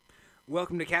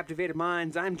Welcome to Captivated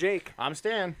Minds. I'm Jake, I'm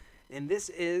Stan. and this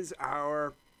is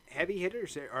our heavy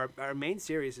hitters, our main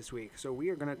series this week. So we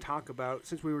are going to talk about,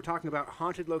 since we were talking about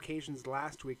haunted locations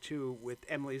last week too, with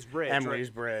Emily's Bridge. Emily's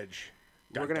Bridge.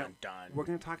 Dun, We're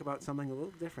gonna talk about something a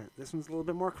little different. This one's a little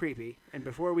bit more creepy. And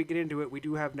before we get into it, we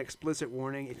do have an explicit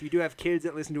warning. If you do have kids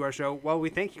that listen to our show, well, we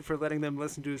thank you for letting them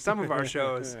listen to some of our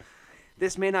shows.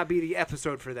 This may not be the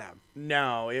episode for them.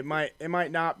 No, it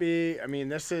might not be. I mean,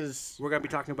 We're going to be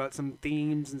talking about some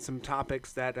themes and some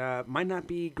topics that might not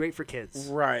be great for kids.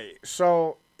 Right.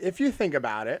 So, if you think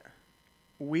about it,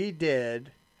 we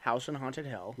did House on Haunted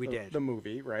Hill. We did. The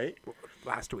movie, right?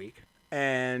 Last week.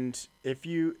 And if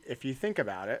you think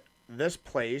about it, this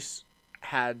place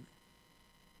had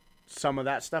some of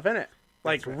that stuff in it.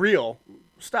 Like right. real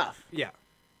stuff. Yeah.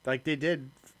 Like they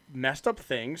did messed up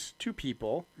things to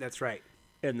people. That's right.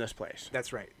 In this place.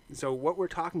 That's right. So what we're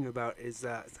talking about is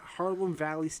Harlem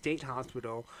Valley State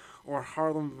Hospital or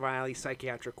Harlem Valley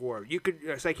Psychiatric Ward. You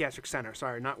could Psychiatric Center.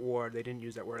 Sorry, not ward. They didn't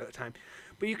use that word at the time.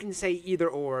 But you can say either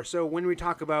or. So when we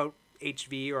talk about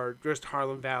HV or just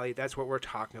Harlem Valley, that's what we're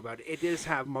talking about. It does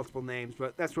have multiple names,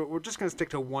 but that's what we're just going to stick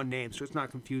to one name so it's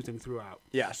not confusing throughout.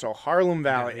 Yeah, so Harlem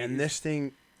Valley, Yeah, and this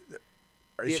thing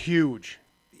is huge.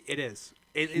 It is.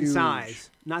 In size,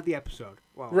 not the episode.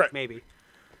 Well, right. Maybe.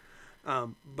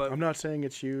 But I'm not saying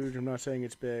it's huge. I'm not saying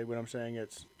it's big, but I'm saying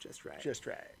it's just right. Just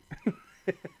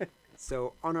right.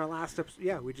 So on our last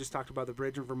episode, we just talked about the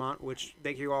bridge in Vermont, which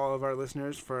thank you all of our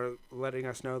listeners for letting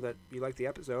us know that you liked the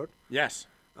episode. Yes.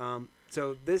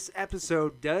 So this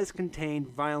episode does contain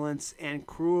violence and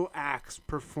cruel acts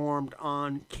performed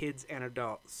on kids and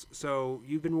adults. So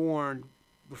you've been warned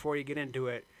before you get into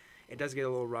it. It does get a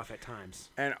little rough at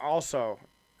times. And also,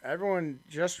 everyone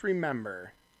just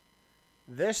remember,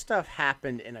 this stuff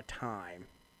happened in a time,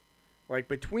 like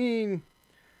between,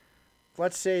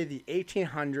 let's say, the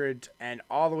 1800s and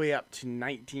all the way up to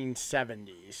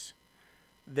 1970s.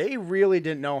 They really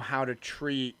didn't know how to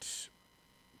treat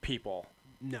people.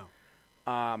 No.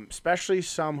 Especially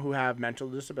some who have mental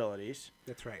disabilities.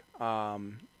 That's right.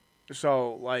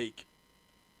 So, like,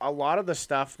 a lot of the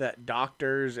stuff that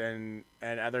doctors and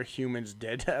other humans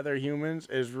did to other humans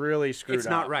is really screwed up. It's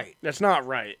not right. It's not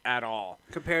right at all.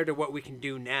 Compared to what we can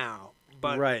do now.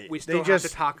 But right. we still have to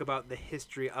talk about the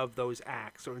history of those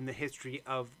acts or in the history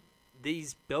of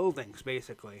these buildings,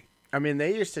 basically. I mean,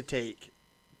 they used to take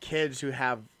kids who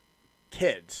had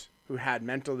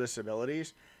mental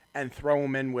disabilities and throw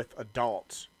them in with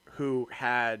adults who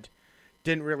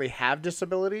didn't really have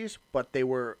disabilities, but they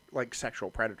were like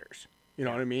sexual predators. You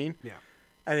know what I mean? Yeah.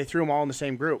 And they threw them all in the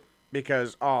same group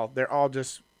because they're all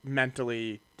just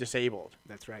mentally disabled.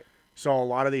 That's right. So a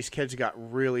lot of these kids got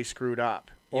really screwed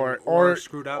up, or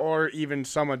screwed up, or even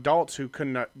some adults who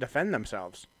couldn't defend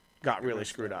themselves got really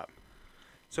screwed up.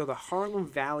 So the Harlem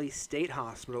Valley State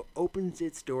Hospital opens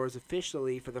its doors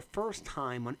officially for the first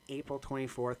time on April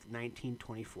 24th,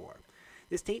 1924.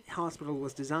 The state hospital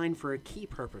was designed for a key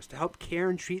purpose: to help care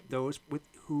and treat those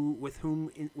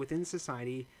within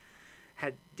society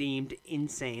had deemed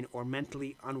insane or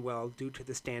mentally unwell due to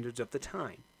the standards of the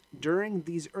time. During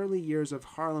these early years of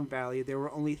Harlem Valley, there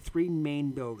were only three main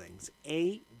buildings: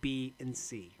 A, B, and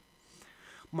C.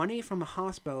 Money from a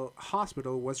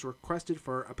hospital was requested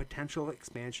for a potential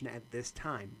expansion at this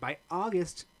time. By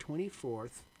August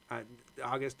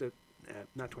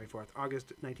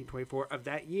 1924 of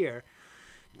that year,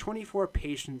 24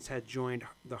 patients had joined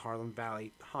the Harlem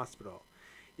Valley Hospital.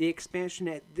 The expansion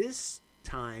at this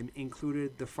time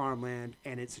included the farmland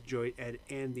and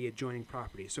the adjoining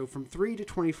property. So from 3 to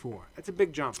 24. That's a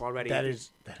big jump already. That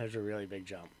is a really big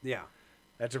jump. Yeah.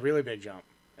 That's a really big jump.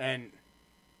 And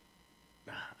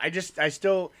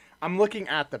I'm looking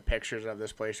at the pictures of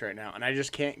this place right now, and I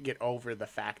just can't get over the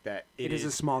fact that it is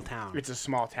a small town. It's a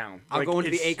small town. I'll go into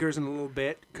the acres in a little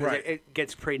bit because it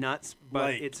gets pretty nuts, but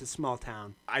like, it's a small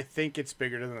town. I think it's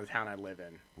bigger than the town I live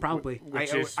in. Probably.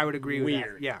 I would agree with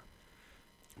that. Yeah.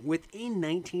 Within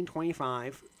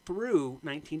 1925 through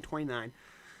 1929,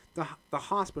 the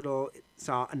hospital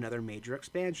saw another major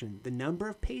expansion. The number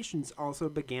of patients also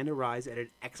began to rise at an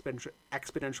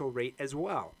exponential rate as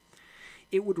well.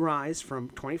 It would rise from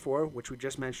 24, which we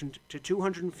just mentioned, to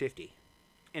 250,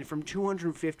 and from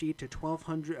 250 to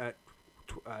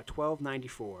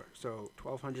 1294. So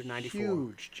 1294.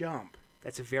 Huge jump.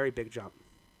 That's a very big jump.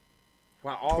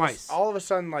 Wow! All of a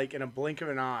sudden, like in a blink of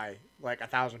an eye, like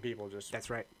 1,000 people just. That's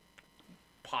right.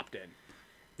 Popped in.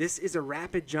 This is a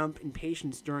rapid jump in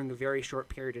patients during a very short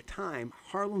period of time.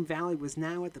 Harlem Valley was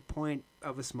now at the point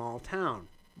of a small town.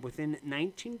 Within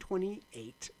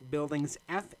 1928, buildings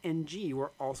F and G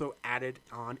were also added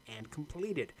on and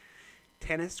completed.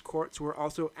 Tennis courts were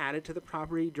also added to the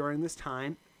property during this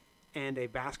time, and a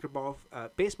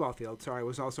baseball field,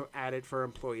 was also added for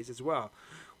employees as well.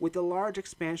 With the large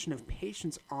expansion of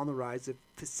patients on the rise, the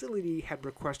facility had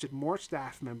requested more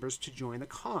staff members to join the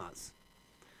cause.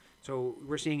 So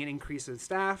we're seeing an increase in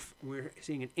staff. We're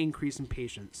seeing an increase in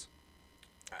patients.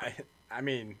 I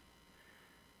mean,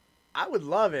 I would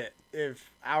love it if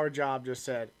our job just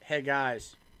said, hey,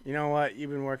 guys, you know what?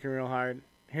 You've been working real hard.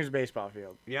 Here's a baseball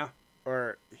field. Yeah.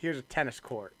 Or here's a tennis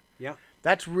court. Yeah.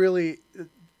 That's really,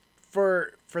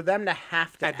 for them to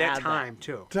have to at that time,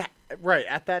 too. Right,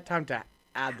 at that time to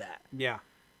add that. Yeah.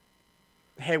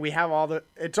 Hey, we have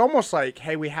it's almost like,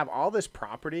 hey, we have all this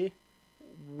property.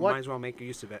 Might as well make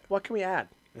use of it. What can we add?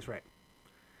 That's right.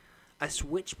 A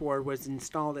switchboard was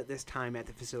installed at this time at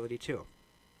the facility, too.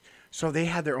 So they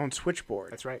had their own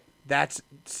switchboard. That's right.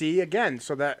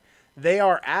 So that they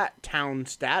are at town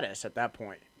status at that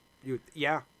point. You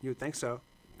would think so.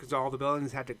 Because all the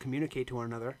buildings had to communicate to one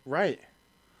another. Right.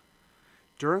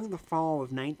 During the fall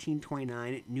of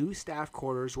 1929, new staff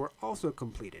quarters were also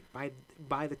completed.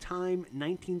 By the time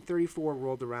 1934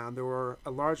 rolled around, there were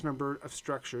a large number of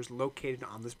structures located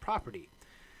on this property.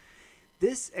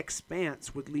 This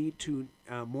expanse would lead to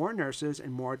more nurses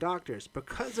and more doctors.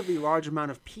 Because of the large amount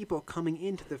of people coming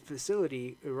into the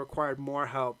facility, it required more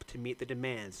help to meet the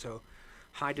demand. So,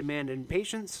 high demand in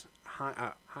patients,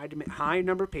 high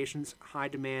number of patients, high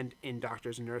demand in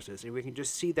doctors and nurses. And we can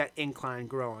just see that incline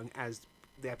growing as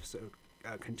the episode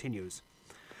continues.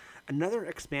 Another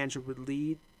expansion would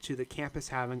lead to the campus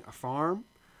having a farm,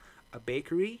 a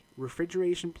bakery,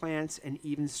 refrigeration plants, and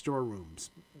even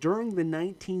storerooms. During the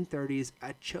 1930s,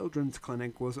 a children's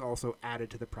clinic was also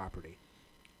added to the property.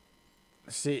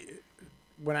 See,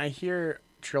 when I hear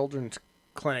children's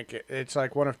clinic, it's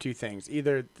like one of two things.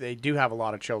 Either they do have a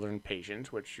lot of children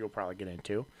patients, which you'll probably get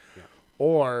into,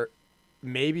 or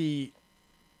maybe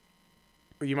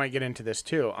you might get into this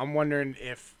too. I'm wondering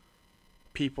if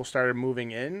people started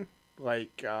moving in,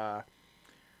 like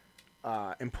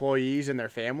employees and their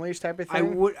families type of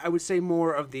thing. I would say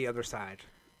more of the other side.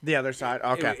 The other side,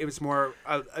 okay. It was more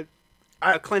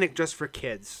a clinic just for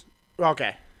kids.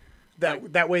 Okay,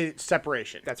 that way it's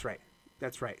separation. That's right.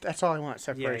 That's all I want,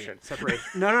 separation. Yeah.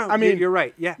 Separation. No. I mean, you're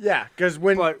right. Yeah. Yeah, because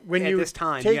when you this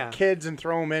time, take kids and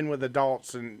throw them in with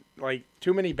adults, and like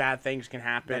too many bad things can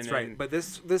happen. That's right. But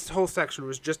this whole section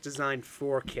was just designed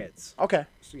for kids. Okay.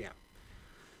 So yeah.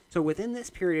 So within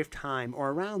this period of time, or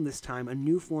around this time, a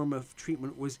new form of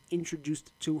treatment was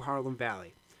introduced to Harlem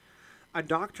Valley. A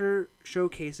doctor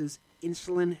showcases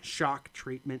insulin shock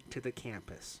treatment to the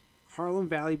campus. Harlem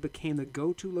Valley became the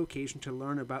go-to location to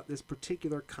learn about this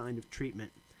particular kind of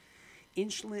treatment.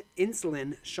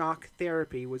 Insulin shock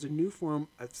therapy was a new form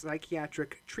of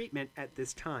psychiatric treatment at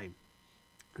this time.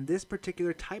 This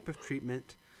particular type of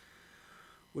treatment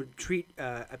would treat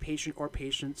a patient or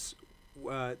patients.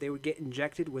 They would get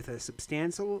injected with a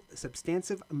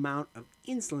substantive amount of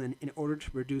insulin in order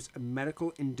to produce a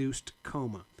medical-induced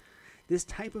coma. This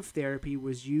type of therapy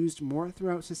was used more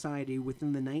throughout society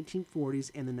within the 1940s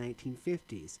and the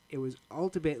 1950s. It was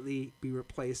ultimately be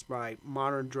replaced by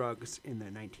modern drugs in the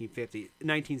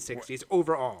 1960s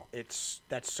overall.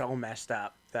 That's so messed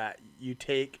up that you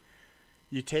take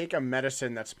a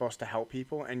medicine that's supposed to help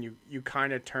people and you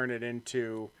kind of turn it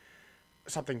into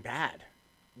something bad.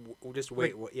 Just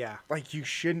wait, yeah. Like you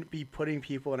shouldn't be putting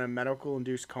people in a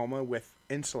medical-induced coma with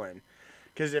insulin,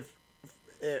 because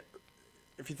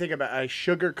if you think about a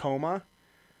sugar coma,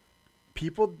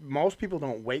 most people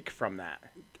don't wake from that.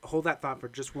 Hold that thought for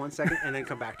just 1 second and then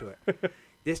come back to it.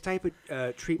 This type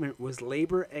of treatment was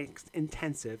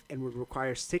labor-intensive and would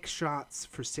require 6 shots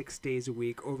for 6 days a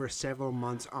week over several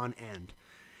months on end.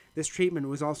 This treatment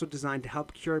was also designed to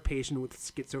help cure a patient with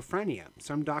schizophrenia.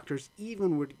 Some doctors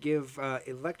even would give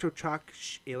electroshock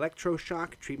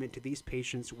treatment to these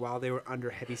patients while they were under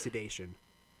heavy sedation.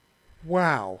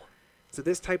 Wow. So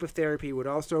this type of therapy would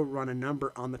also run a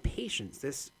number on the patients.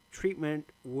 This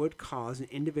treatment would cause an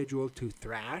individual to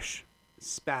thrash,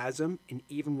 spasm, and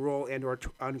even roll and or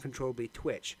uncontrollably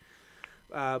twitch.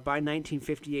 By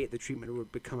 1958, the treatment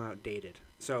would become outdated.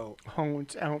 So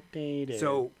it's outdated.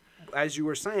 So, as you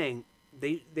were saying,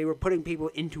 they were putting people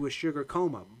into a sugar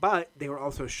coma, but they were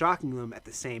also shocking them at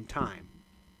the same time.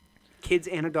 Kids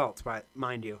and adults,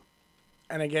 mind you.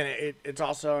 And again, it's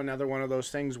also another one of those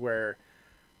things where,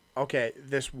 okay,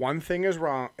 this one thing is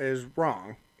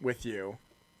wrong with you,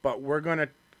 but we're going to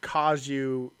cause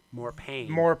you more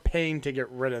pain to get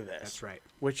rid of this. That's right.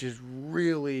 Which is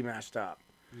really messed up.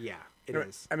 Yeah, it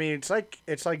is. I mean, it's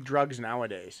like drugs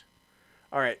nowadays.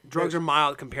 All right, drugs are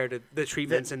mild compared to the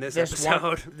treatments in this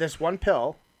episode. This one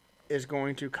pill is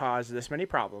going to cause this many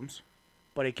problems,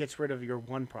 but it gets rid of your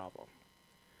one problem.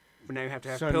 But now you have to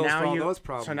have pills for all those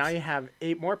problems. So now you have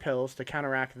 8 more pills to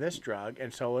counteract this drug,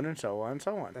 and so on and so on and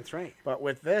so on. That's right. But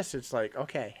with this, it's like,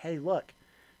 okay, hey, look,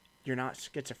 you're not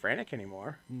schizophrenic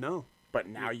anymore. No. But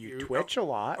now you twitch a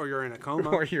lot. Or you're in a coma.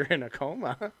 Or you're in a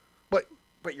coma.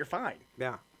 But you're fine.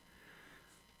 Yeah.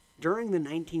 During the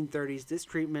 1930s, this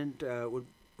treatment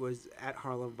was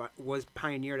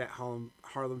pioneered at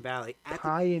Harlem Valley.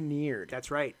 Pioneered.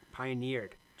 That's right.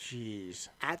 Pioneered. Jeez.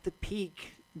 At the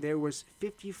peak, there was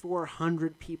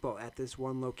 5,400 people at this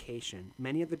one location.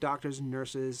 Many of the doctors and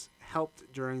nurses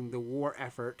helped during the war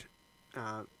effort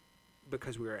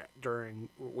because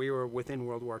we were within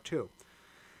World War II.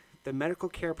 The medical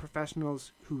care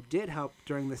professionals who did help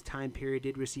during this time period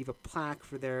did receive a plaque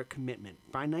for their commitment.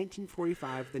 By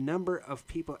 1945, the number of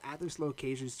people at this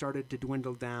location started to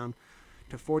dwindle down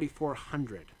to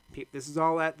 4,400. This is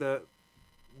all at the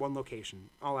one location,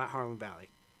 all at Harlem Valley.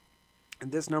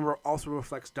 And this number also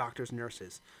reflects doctors and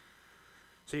nurses.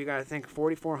 So you got to think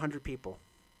 4,400 people.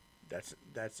 That's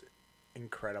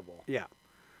incredible. Yeah.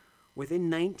 Within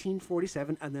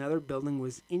 1947, another building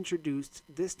was introduced.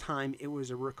 This time, it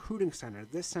was a recruiting center.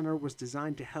 This center was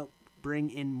designed to help bring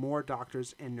in more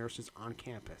doctors and nurses on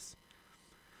campus.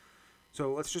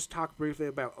 So let's just talk briefly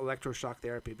about electroshock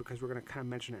therapy because we're going to kind of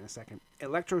mention it in a second.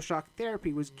 Electroshock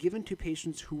therapy was given to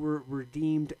patients who were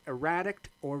deemed erratic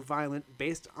or violent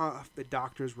based off the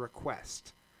doctor's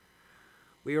request.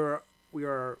 We are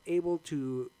able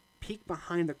to peek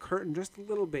behind the curtain just a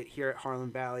little bit here at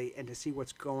Harlem Valley and to see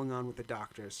what's going on with the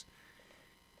doctors.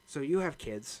 So you have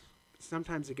kids.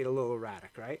 Sometimes they get a little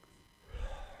erratic, right?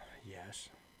 Yes.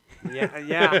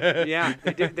 Yeah.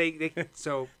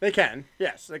 So they can.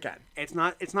 Yes, they can. It's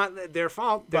not their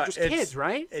fault. They're just kids,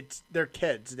 right? They're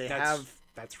kids.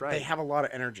 That's right. They have a lot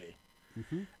of energy.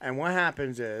 Mm-hmm. And what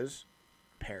happens is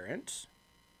parents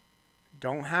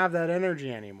don't have that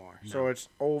energy anymore. No. So it's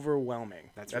overwhelming.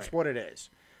 That's right. What it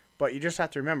is. But you just have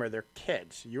to remember, they're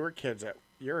kids. You're a kid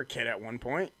at one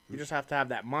point. You just have to have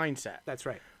that mindset. That's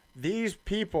right. These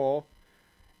people,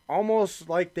 almost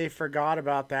like they forgot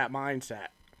about that mindset.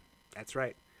 That's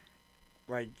right.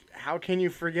 Like, how can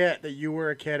you forget that you were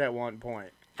a kid at one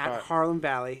point? At Harlem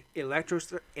Valley,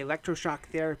 electroshock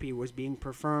therapy was being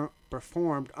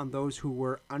performed on those who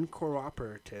were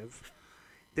uncooperative.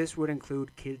 This would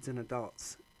include kids and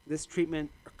adults. This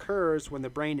treatment occurs when the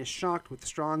brain is shocked with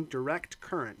strong direct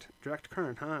current. Direct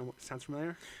current, huh? Sounds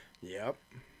familiar? Yep.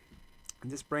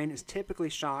 And this brain is typically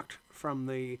shocked from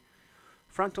the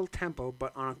frontal temple,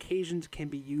 but on occasions can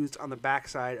be used on the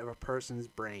backside of a person's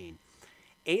brain.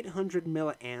 800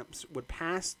 milliamps would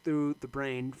pass through the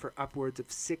brain for upwards of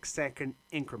 6-second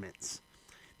increments.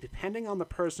 Depending on the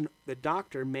person, the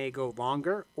doctor may go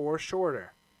longer or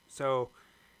shorter. So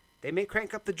they may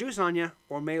crank up the juice on you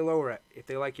or may lower it if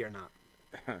they like you or not.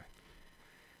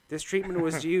 This treatment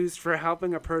was used for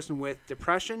helping a person with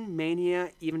depression,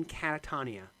 mania, even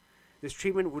catatonia. This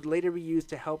treatment would later be used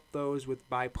to help those with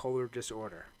bipolar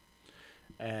disorder.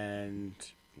 And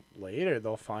later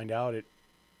they'll find out it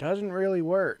doesn't really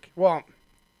work. Well,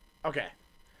 okay.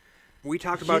 We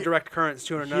talked about direct currents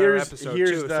too in another episode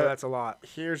too, so that's a lot.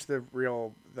 Here's the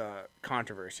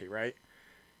controversy, right?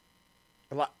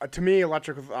 To me,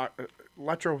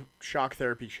 electroshock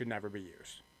therapy should never be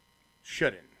used.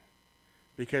 Shouldn't.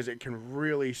 Because it can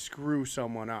really screw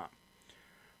someone up.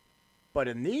 But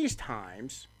in these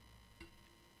times,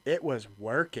 it was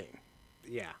working.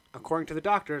 Yeah, according to the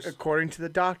doctors.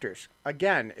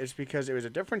 Again, it's because it was a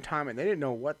different time and they didn't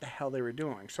know what the hell they were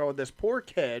doing. So this poor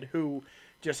kid who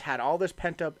just had all this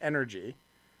pent-up energy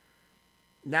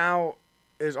now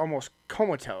is almost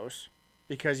comatose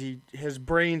because his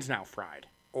brain's now fried.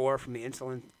 Or from the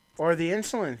insulin. Or the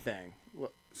insulin thing.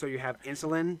 So you have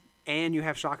insulin and you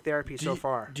have shock therapy so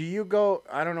far. Do you go,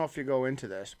 I don't know if you go into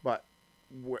this, but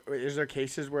is there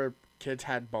cases where kids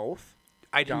had both?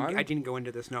 I didn't go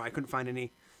into this. No, I couldn't find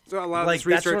any. So a lot of this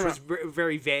research was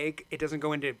very vague. It doesn't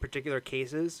go into particular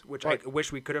cases, which I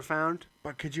wish we could have found.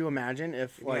 But could you imagine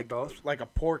if both? Like a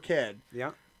poor kid,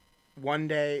 yeah, one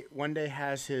day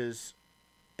has his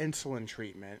insulin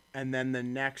treatment, and then the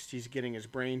next he's getting his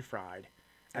brain fried,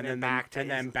 and then back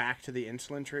to the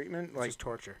insulin treatment. Like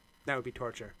torture. That would be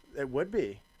torture. It would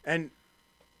be, and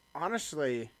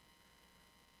honestly,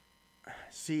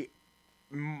 see.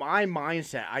 My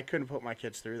mindset, I couldn't put my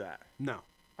kids through that. No.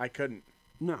 I couldn't.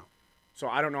 No. So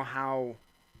I don't know how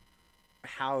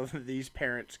these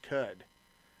parents could.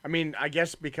 I mean, I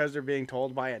guess because they're being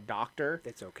told by a doctor.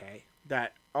 It's okay.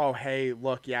 That, oh, hey,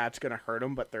 look, yeah, it's going to hurt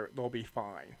them, but they'll be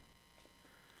fine.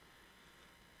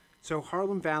 So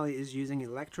Harlem Valley is using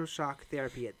electroshock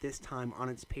therapy at this time on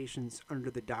its patients under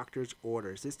the doctor's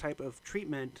orders. This type of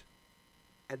treatment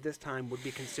at this time would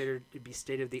be considered to be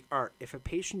state of the art. If a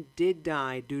patient did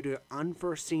die due to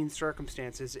unforeseen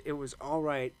circumstances, it was all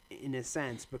right in a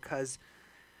sense because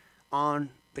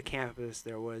on the campus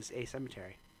there was a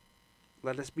cemetery.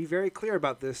 Let us be very clear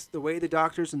about this. The way the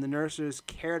doctors and the nurses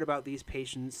cared about these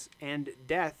patients and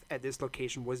death at this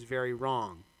location was very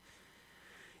wrong.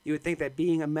 You would think that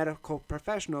being a medical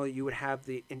professional, you would have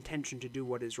the intention to do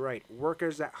what is right.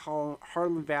 Workers at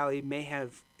Harlem Valley may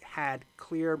have had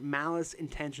clear malice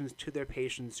intentions to their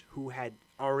patients who had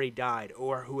already died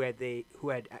or who they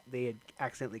had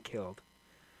accidentally killed.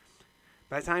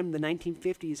 By the time the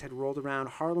 1950s had rolled around,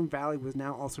 Harlem Valley was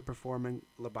now also performing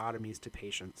lobotomies to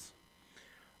patients.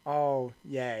 Oh,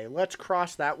 yay. Let's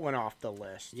cross that one off the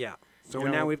list. Yeah. So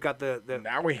now we've got the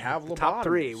now we have the lobotomies. top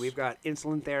three. We've got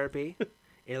insulin therapy,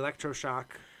 electroshock,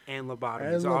 and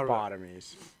lobotomies. And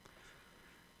lobotomies.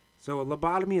 So a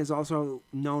lobotomy is also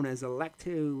known as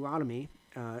electrotomy.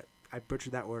 I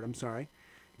butchered that word, I'm sorry.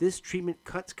 This treatment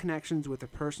cuts connections with a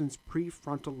person's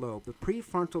prefrontal lobe. The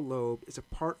prefrontal lobe is a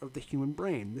part of the human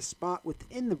brain. This spot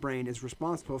within the brain is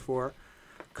responsible for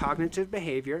cognitive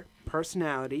behavior,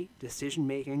 personality,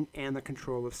 decision-making, and the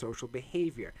control of social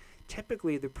behavior.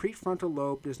 Typically, the prefrontal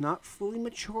lobe does not fully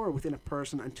mature within a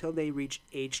person until they reach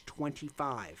age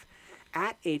 25.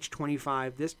 At age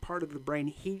 25, this part of the brain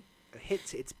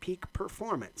hits its peak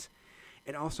performance.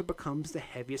 It also becomes the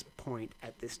heaviest point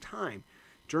at this time.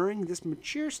 During this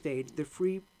mature stage, the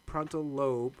prefrontal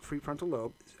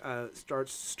lobe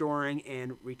starts storing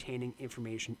and retaining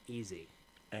information easy.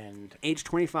 And age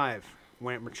 25,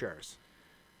 when it matures.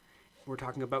 We're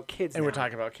talking about kids And now. we're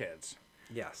talking about kids.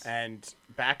 Yes. And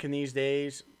back in these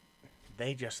days,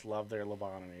 they just loved their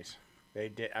lobotomies. They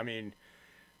did. I mean,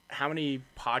 how many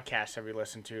podcasts have we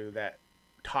listened to that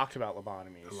talked about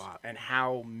lobotomies? A lot. And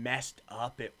how messed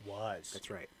up it was. That's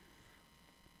right.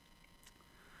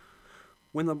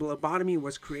 When the lobotomy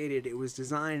was created, it was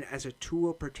designed as a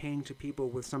tool pertaining to people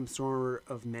with some sort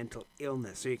of mental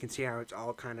illness. So you can see how it's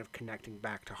all kind of connecting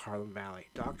back to Harlem Valley.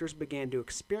 Doctors began to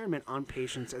experiment on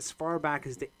patients as far back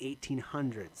as the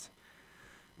 1800s.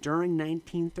 During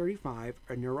 1935,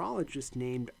 a neurologist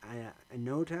named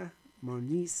Anota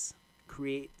Moniz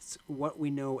creates what we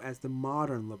know as the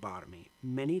modern lobotomy.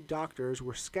 Many doctors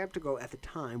were skeptical at the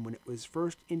time when it was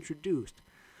first introduced,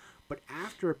 but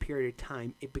after a period of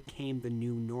time, it became the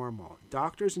new normal.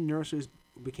 Doctors and nurses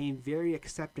became very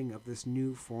accepting of this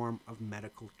new form of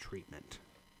medical treatment.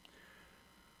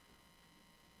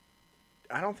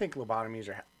 I don't think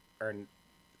lobotomies are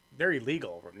they're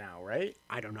illegal now, right?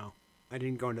 I don't know. I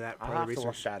didn't go into that part I'll of have the to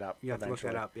research. look that up. You have to look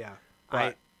that up, yeah.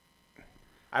 But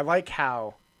I like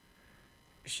how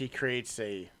she creates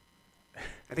a...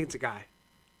 I think it's a guy.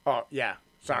 Oh, yeah.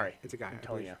 Sorry. It's a guy. I'm I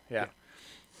telling believe. you. Yeah.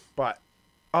 But,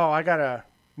 I got a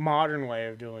modern way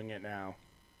of doing it now.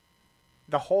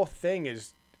 The whole thing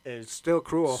is Still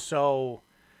cruel. so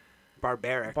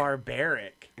Barbaric.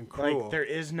 and cruel. Like, there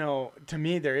is no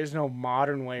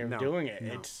modern way of No, doing it.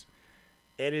 no.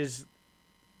 It is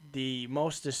the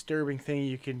most disturbing thing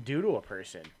you can do to a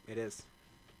person. It is.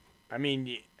 I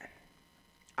mean,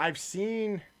 I've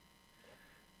seen,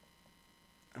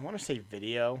 I want to say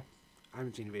video. I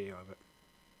haven't seen a video of it.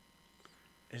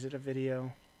 Is it a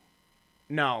video?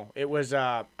 No, it was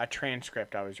a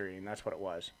transcript I was reading. That's what it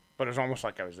was. But it was almost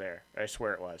like I was there. I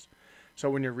swear it was. So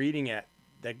when you're reading it,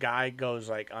 the guy goes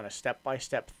like on a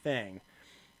step-by-step thing,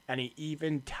 and he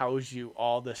even tells you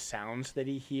all the sounds that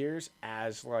he hears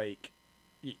as like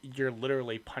you're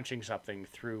literally punching something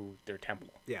through their temple.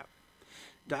 Yeah.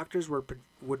 Doctors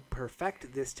would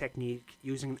perfect this technique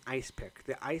using an ice pick.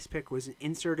 The ice pick was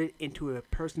inserted into a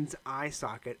person's eye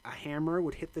socket. A hammer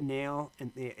would hit the nail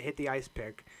and hit the ice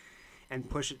pick and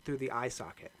push it through the eye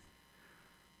socket.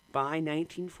 By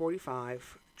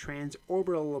 1945, transorbital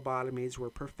lobotomies were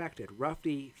perfected.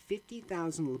 Roughly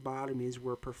 50,000 lobotomies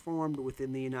were performed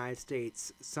within the United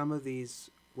States. Some of these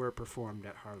were performed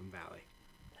at Harlem Valley.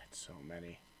 That's so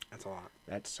many. That's a lot.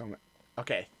 That's so many.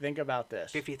 Okay, think about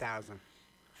this. 50,000.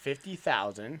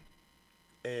 50,000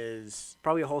 is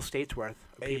Probably a whole state's worth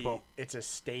of people. It's a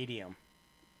stadium.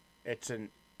 It's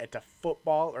a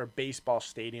football or baseball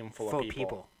stadium full of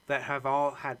people. That have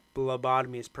all had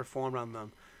lobotomies performed on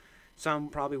them. Some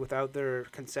probably without their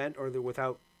consent or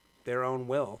without their own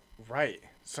will. Right.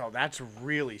 So that's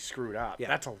really screwed up. Yeah.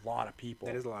 That's a lot of people.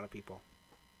 That is a lot of people.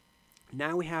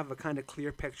 Now we have a kind of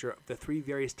clear picture of the three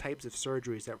various types of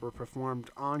surgeries that were performed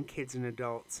on kids and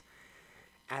adults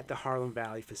at the Harlem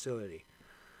Valley facility.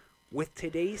 With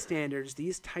today's standards,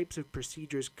 these types of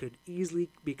procedures could easily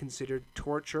be considered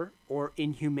torture or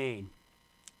inhumane.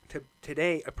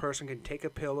 Today, a person can take a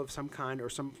pill of some kind or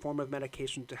some form of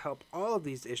medication to help all of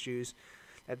these issues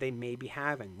that they may be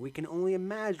having. We can only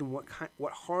imagine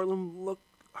what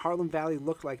Harlem Valley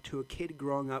looked like to a kid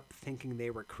growing up thinking they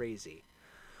were crazy.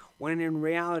 When in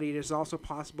reality, it is also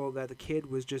possible that the kid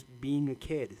was just being a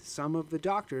kid. Some of the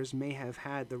doctors may have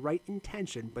had the right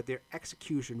intention, but their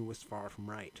execution was far from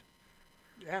right.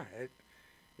 Yeah,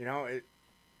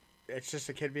 it's just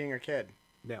a kid being a kid.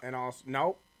 Yeah. And also,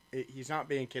 no, he's not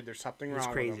being a kid. There's something wrong It's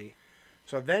with crazy. him.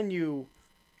 So then you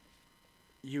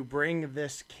bring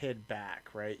this kid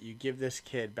back, right? You give this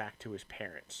kid back to his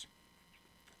parents.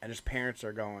 And his parents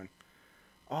are going,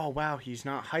 oh, wow, he's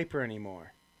not hyper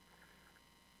anymore.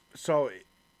 So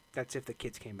That's if the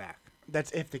kids came back.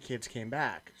 that's if the kids came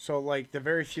back. So, like, the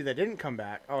very few that didn't come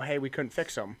back, oh, hey, we couldn't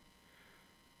fix him.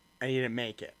 And he didn't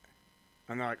make it.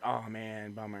 And they're like, oh,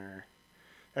 man, bummer.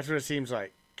 That's what it seems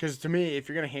like. Because to me, if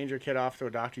you're going to hand your kid off to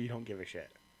a doctor, you don't give a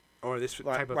shit. Or this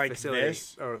type of like facility.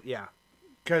 this? Or, yeah.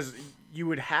 Because you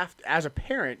would have to, as a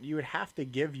parent, you would have to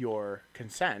give your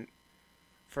consent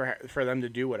for them to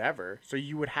do whatever. So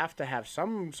you would have to have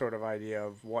some sort of idea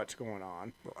of what's going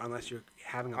on. Well, unless you're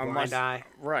having a blind eye.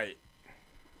 Right.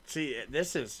 See,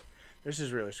 this is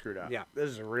really screwed up. Yeah. This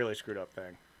is a really screwed up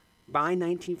thing. By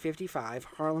 1955,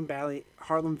 Harlem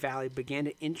Valley began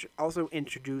to also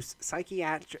introduce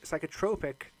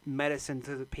psychotropic medicine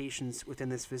to the patients within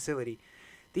this facility.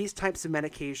 These types of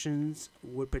medications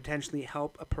would potentially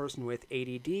help a person with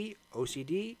ADD,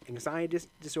 OCD, anxiety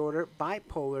disorder,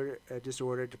 bipolar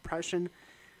disorder, depression,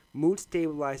 mood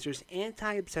stabilizers,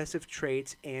 anti-obsessive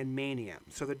traits, and mania.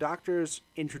 So the doctors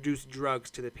introduce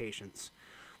drugs to the patients.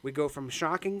 We go from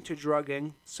shocking to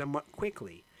drugging somewhat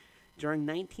quickly. During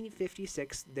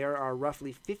 1956, there are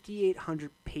roughly 5,800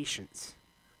 patients,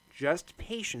 just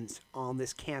patients, on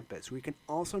this campus. We can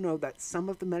also note that some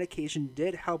of the medication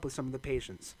did help with some of the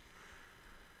patients.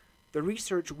 The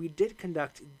research we did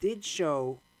conduct did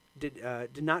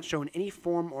not show in any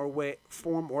form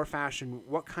or fashion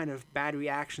what kind of bad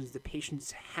reactions the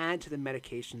patients had to the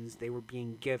medications they were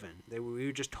being given. We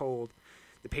were just told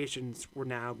the patients were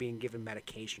now being given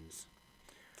medications.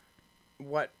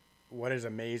 What is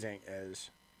amazing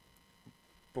is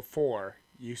before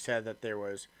you said that there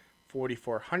was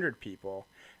 4,400 people,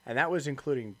 and that was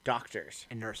including doctors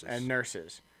And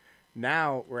nurses.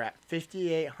 Now we're at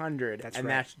 5,800,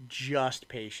 that's just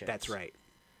patients. That's right.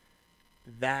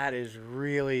 That is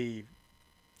really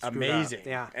Screwed amazing up,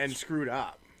 yeah. and screwed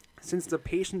up. Since the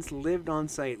patients lived on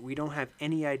site, we don't have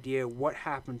any idea what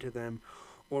happened to them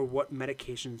or what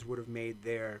medications would have made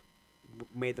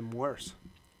them worse.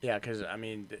 Yeah, because, I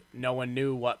mean, no one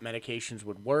knew what medications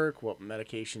would work, what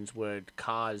medications would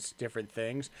cause different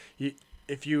things.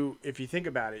 If you think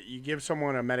about it, you give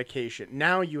someone a medication.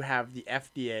 Now you have the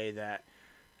FDA that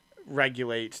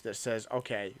regulates, that says,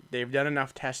 okay, they've done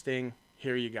enough testing,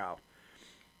 here you go.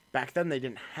 Back then, they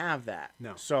didn't have that.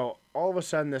 No. So all of a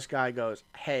sudden, this guy goes,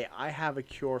 hey, I have a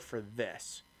cure for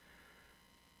this.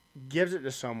 Gives it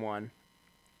to someone.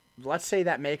 Let's say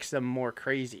that makes them more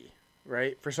crazy.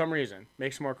 Right? For some reason,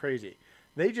 makes them more crazy.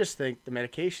 They just think the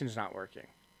medication's not working.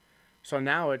 So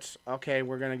now it's, okay,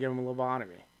 we're going to give them a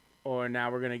lobotomy. Or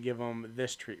now we're going to give them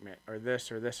this treatment, or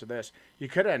this, or this, or this. You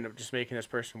could end up just making this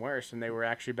person worse, and they were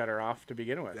actually better off to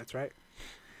begin with. That's right.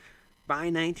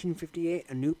 By 1958,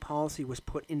 a new policy was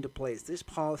put into place. This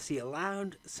policy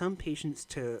allowed some patients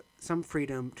some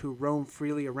freedom to roam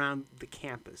freely around the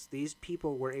campus. These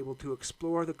people were able to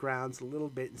explore the grounds a little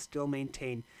bit and still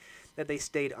maintain that they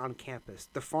stayed on campus.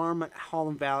 The farm at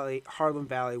Harlem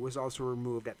Valley was also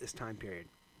removed at this time period.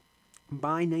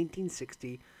 By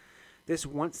 1960, this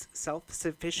once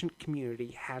self-sufficient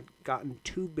community had gotten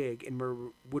too big and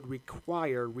would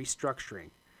require restructuring.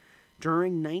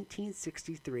 During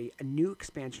 1963, a new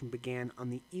expansion began on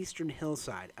the eastern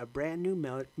hillside. A brand new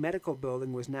medical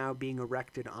building was now being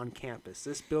erected on campus.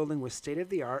 This building was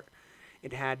state-of-the-art.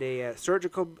 It had a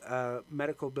surgical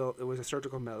medical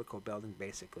building,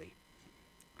 basically.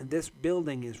 And this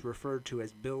building is referred to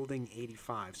as Building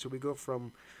 85. So we go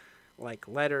from like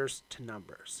letters to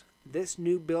numbers. This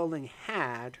new building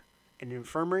had an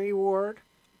infirmary ward,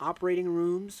 operating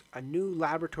rooms, a new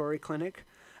laboratory clinic,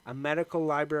 a medical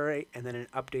library, and then an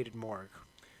updated morgue.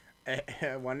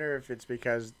 I wonder if it's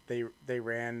because they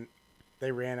ran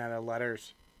out of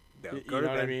letters. You know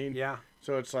what I mean? Yeah.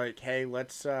 So it's like, hey,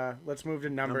 let's move to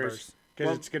numbers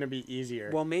because it's going to be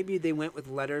easier. Well, maybe they went with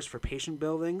letters for patient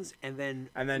buildings and then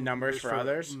numbers for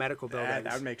others. medical buildings.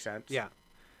 That would make sense. Yeah.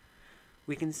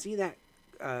 We can see that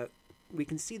we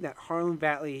can see that Harlem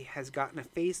Valley has gotten a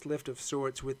facelift of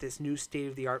sorts with this new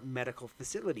state-of-the-art medical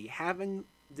facility. Having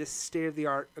this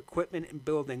state-of-the-art equipment and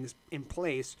buildings in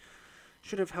place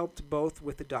should have helped both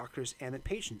with the doctors and the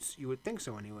patients. You would think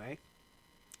so anyway.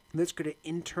 This could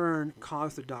in turn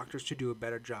cause the doctors to do a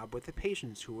better job with the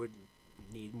patients who would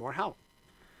need more help.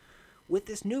 With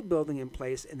this new building in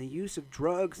place and the use of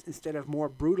drugs instead of more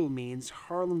brutal means,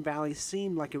 Harlem Valley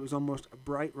seemed like it was almost a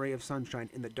bright ray of sunshine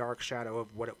in the dark shadow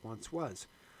of what it once was.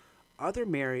 Other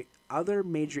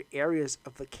major areas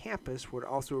of the campus would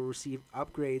also receive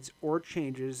upgrades or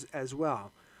changes as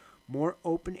well. More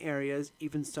open areas,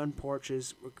 even sun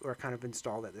porches, were kind of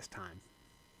installed at this time.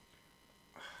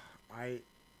 I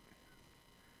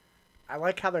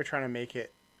like how they're trying to make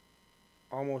it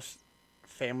almost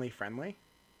family friendly.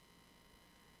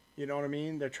 You know what I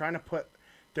mean? They're trying to put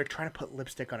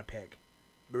lipstick on a pig.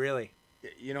 Really?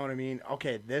 You know what I mean?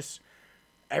 Okay,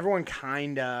 everyone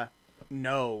kind of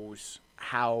knows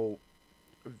how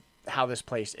this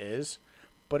place is,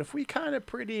 but if we kind of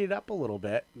pretty it up a little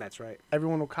bit, That's right.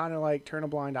 everyone will kind of like turn a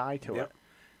blind eye to Yep. it.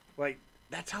 Like,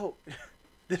 that's how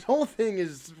this whole thing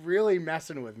is really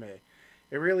messing with me.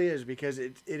 It really is, because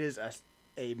it is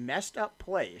a messed up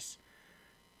place,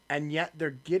 and yet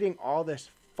they're getting all this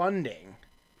funding,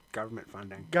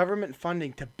 Government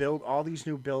funding to build all these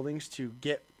new buildings to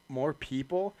get more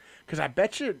people. Because I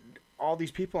bet you all these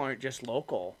people aren't just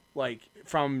local, like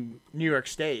from New York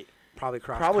State. Probably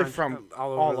from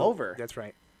all over. That's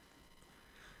right.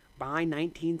 By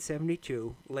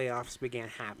 1972, layoffs began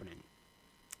happening.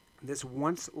 This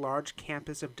once large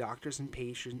campus of doctors and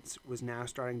patients was now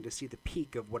starting to see the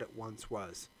peak of what it once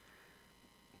was.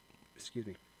 Excuse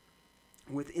me.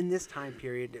 Within this time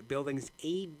period, buildings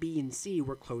A, B, and C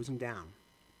were closing down.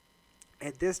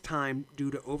 At this time, due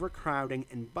to overcrowding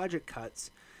and budget cuts,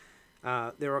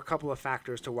 there were a couple of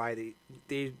factors to why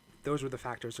those were the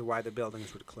factors to why the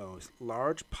buildings would close.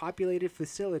 Large populated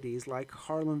facilities like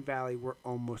Harlem Valley were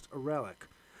almost a relic.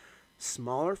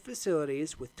 Smaller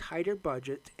facilities with tighter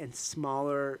budgets and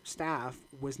smaller staff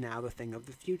was now the thing of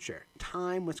the future.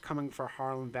 Time was coming for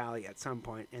Harlem Valley at some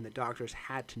point, and the doctors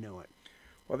had to know it.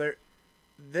 Well,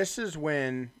 this is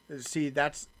when,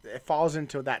 it falls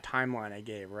into that timeline I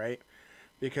gave, right?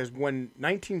 Because when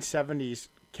 1970s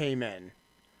came in,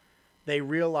 they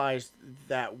realized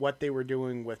that what they were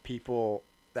doing with people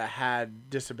that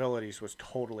had disabilities was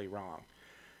totally wrong.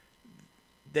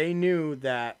 They knew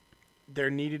that there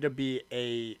needed to be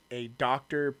a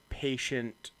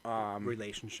doctor-patient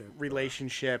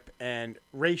relationship and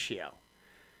ratio.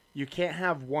 You can't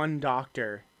have one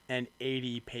doctor and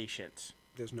 80 patients.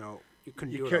 You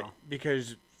couldn't do it all.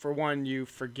 Because, for one, you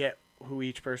forget who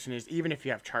each person is. Even if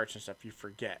you have charts and stuff, you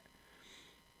forget.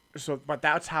 But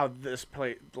that's how this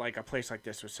place, like a place like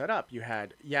this, was set up. You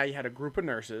had a group of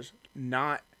nurses,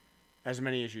 not as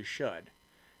many as you should,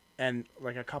 and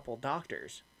like a couple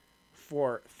doctors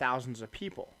for thousands of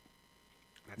people.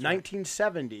 That's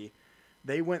 1970, right.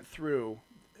 They went through.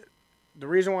 The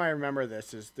reason why I remember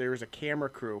this is there was a camera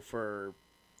crew for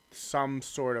some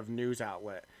sort of news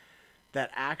outlet that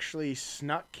actually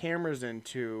snuck cameras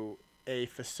into a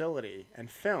facility and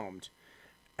filmed,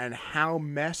 and how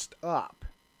messed up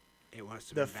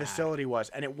the facility was,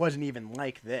 and it wasn't even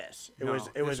like this. It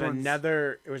was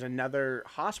another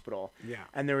hospital. Yeah.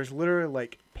 And there was literally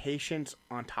like patients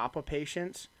on top of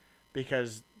patients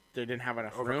because they didn't have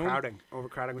enough room.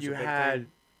 Overcrowding was you a big had thing.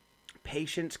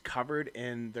 Patients covered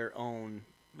in their own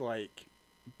like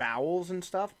bowels and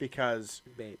stuff because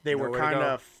they were kind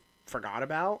of forgot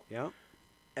about. Yeah.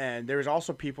 And there was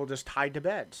also people just tied to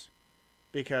beds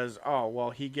because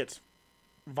he gets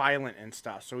violent and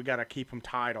stuff, so we got to keep him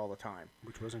tied all the time,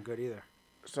 which wasn't good either.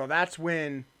 So that's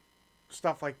when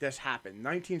stuff like this happened.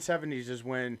 1970s is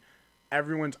when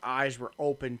everyone's eyes were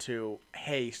open to,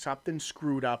 hey, something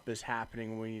screwed up is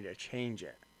happening, we need to change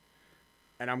it.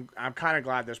 And I'm kind of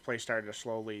glad this place started to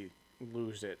slowly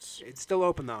lose its. It's still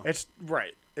open though. It's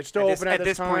right. It's still open at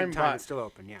this point in time. But it's still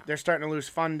open. Yeah. They're starting to lose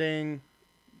funding.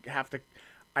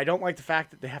 I don't like the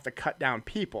fact that they have to cut down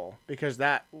people because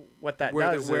where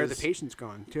the patient's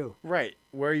going too. Right.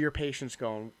 Where are your patients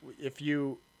going? If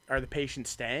you are the patient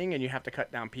staying and you have to cut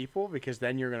down people, because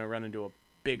then you're going to run into a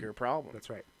bigger problem. That's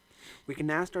right. We can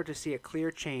now start to see a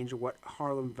clear change of what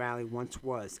Harlem Valley once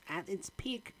was. At its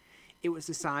peak, it was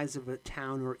the size of a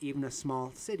town or even a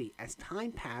small city. As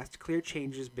time passed, clear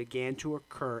changes began to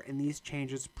occur, and these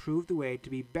changes proved the way to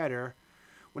be better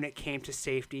when it came to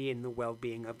safety and the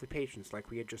well-being of the patients, like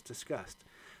we had just discussed.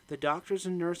 The doctors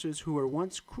and nurses who were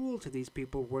once cruel to these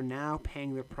people were now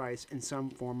paying the price in some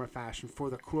form or fashion for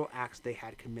the cruel acts they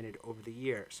had committed over the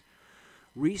years.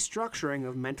 Restructuring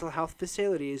of mental health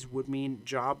facilities would mean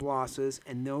job losses,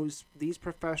 and these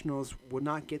professionals would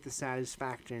not get the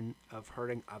satisfaction of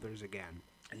hurting others again.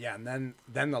 Yeah, and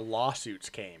then the lawsuits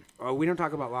came. Oh, we don't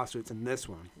talk about lawsuits in this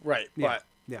one. Right, Yeah, but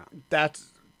yeah,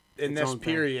 that's in Its this own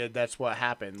thing. period. That's what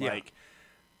happened. Yeah. Like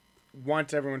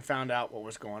once everyone found out what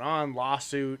was going on,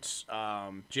 lawsuits,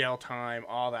 jail time,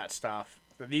 all that stuff.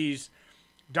 These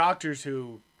doctors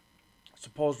who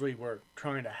supposedly were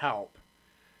trying to help,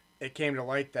 it came to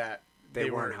light that They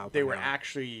were weren't helping, they were no.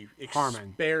 actually Harming.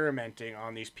 experimenting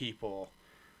on these people,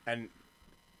 and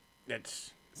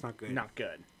it's it's not good. not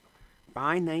good.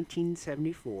 By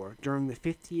 1974, during the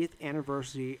 50th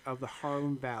anniversary of the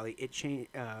Harlem Valley,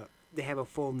 they have a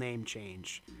full name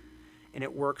change, and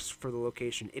it works for the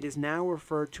location. It is now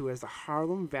referred to as the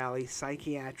Harlem Valley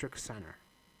Psychiatric Center.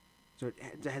 So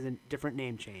it has a different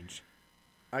name change.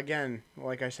 Again,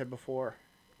 like I said before,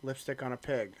 lipstick on a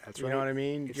pig. That's you right. know what I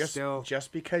mean? It's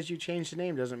Just because you change the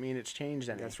name doesn't mean it's changed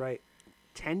any. That's right.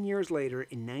 10 years later,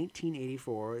 in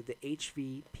 1984, the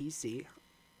HVPC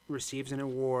receives an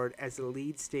award as the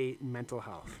lead state in mental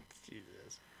health.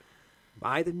 Jesus.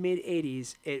 By the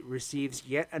mid-'80s, it receives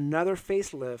yet another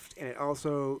facelift, and it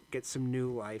also gets some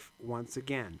new life once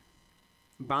again.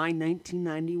 By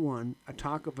 1991, a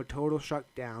talk of a total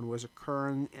shutdown was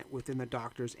occurring within the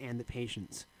doctors and the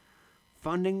patients.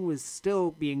 Funding was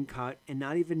still being cut, and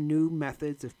not even new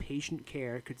methods of patient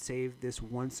care could save this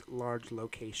once large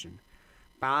location.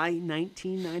 By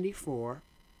 1994,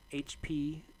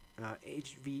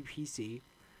 HVPC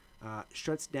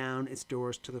shuts down its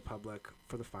doors to the public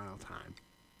for the final time.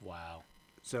 Wow.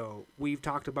 So we've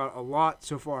talked about a lot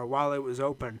so far while it was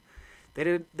open.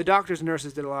 The doctors and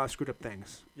nurses did a lot of screwed up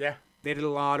things. Yeah, They did a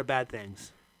lot of bad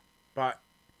things. but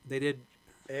They did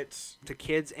it's to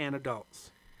kids and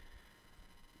adults.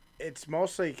 it's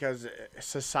mostly because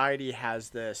society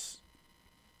has this.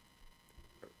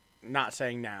 Not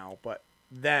saying now, but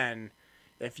then,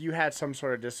 if you had some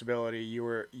sort of disability, you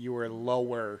were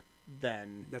lower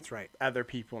than That's right. other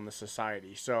people in the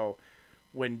society. So,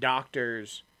 when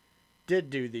doctors did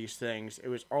do these things, it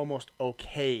was almost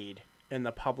okayed in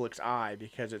the public's eye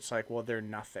because it's like, well, they're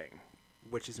nothing,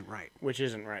 Which isn't right. which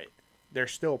isn't right. They're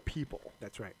still people.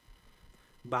 That's right.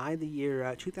 By the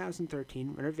year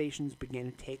 2013, renovations began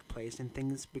to take place and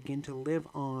things begin to live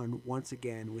on once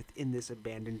again within this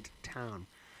abandoned town.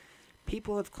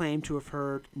 People have claimed to have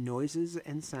heard noises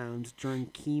and sounds during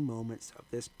key moments of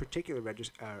this particular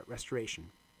restoration.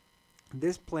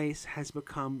 This place has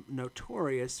become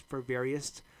notorious for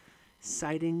various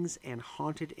sightings and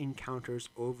haunted encounters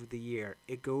over the year.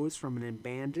 It goes from an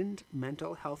abandoned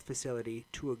mental health facility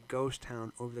to a ghost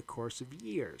town over the course of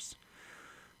years.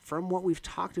 From what we've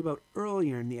talked about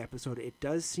earlier in the episode, it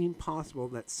does seem possible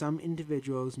that some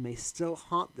individuals may still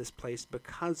haunt this place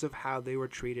because of how they were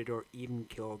treated or even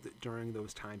killed during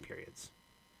those time periods.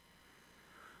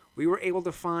 We were able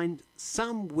to find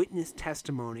some witness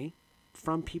testimony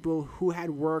from people who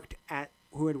had worked at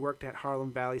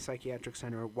Harlem Valley Psychiatric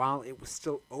Center while it was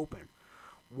still open.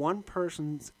 One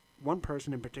person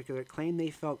in particular claimed they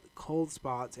felt cold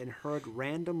spots and heard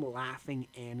random laughing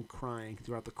and crying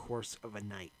throughout the course of a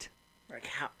night. Like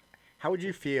how would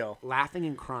you feel? Laughing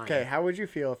and crying. Okay, how would you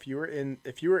feel if you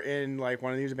were in like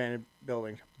one of these abandoned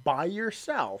buildings by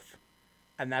yourself,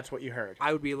 and that's what you heard?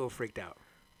 I would be a little freaked out.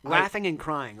 Laughing and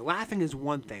crying. Laughing is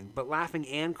one thing, but laughing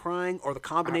and crying, or the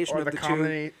combination of the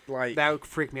two, like that would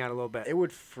freak me out a little bit. it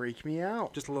would freak me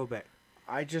out. Just a little bit.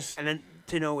 And then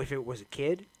to know if it was a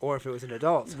kid or if it was an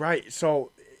adult. right.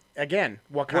 So again,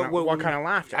 what kind of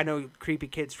laughter? I know creepy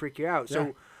kids freak you out. Yeah.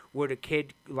 So would a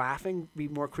kid laughing be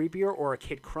more creepier or a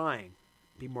kid crying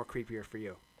be more creepier for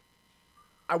you?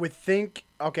 I would think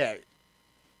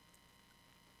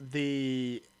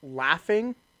the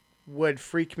laughing would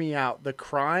freak me out. The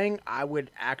crying, I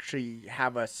would actually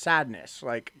have a sadness.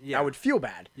 Like Yeah. I would feel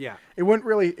bad. Yeah. It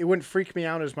wouldn't freak me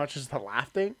out as much as the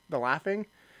laughing.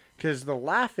 Because the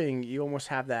laughing, you almost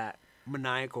have that,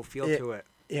 Maniacal feel to it.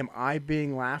 am I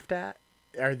being laughed at?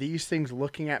 Are these things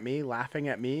looking at me, laughing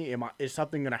at me? Is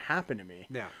something going to happen to me?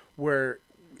 Yeah. Where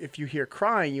if you hear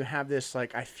crying, you have this,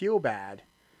 like, I feel bad.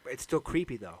 It's still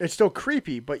creepy, though. It's still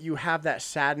creepy, but you have that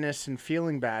sadness and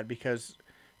feeling bad because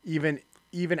even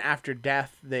after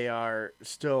death, they are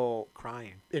still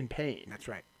Crying. in pain. That's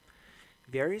right.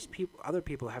 Various other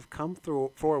people have come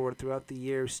forward throughout the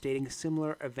years stating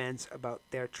similar events about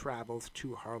their travels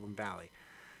to Harlem Valley.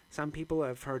 Some people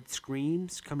have heard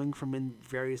screams coming from in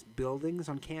various buildings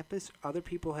on campus. Other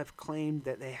people have claimed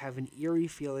that they have an eerie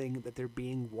feeling that they're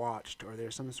being watched or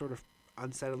there's some sort of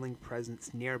unsettling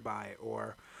presence nearby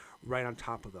or right on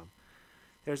top of them.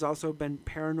 There's also been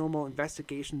paranormal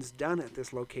investigations done at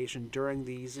this location. During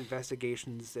these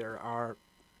investigations, there are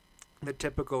the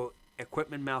typical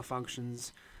equipment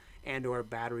malfunctions and or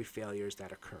battery failures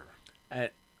that occur. And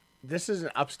this is in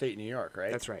upstate New York,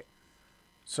 right? That's right.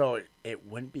 So it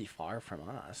wouldn't be far from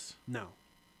us. No,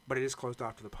 but it is closed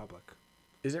off to the public.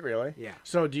 Is it really? Yeah.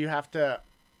 So do you have to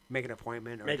Make an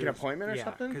appointment. make an appointment or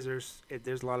something? Yeah, because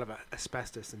there's a lot of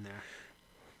asbestos in there.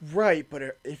 Right,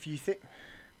 but if you think,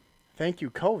 thank you,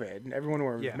 COVID, everyone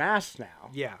wears Yeah. masks now.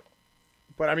 Yeah.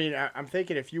 But I mean, I'm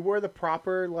thinking if you wore the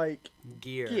proper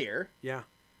Gear. Yeah.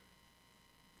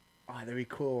 oh, that'd be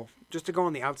cool. Just to go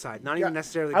on the outside, not Yeah, even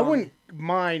necessarily. I going wouldn't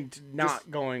mind not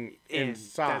just going in.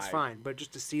 inside. That's fine, but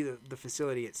just to see the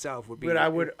facility itself would be. But I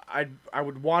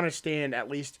would want to stand at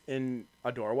least in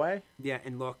a doorway Yeah,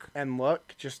 and look, and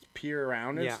look, just peer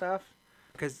around and Yeah. stuff.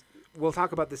 because we'll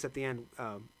talk about this at the end.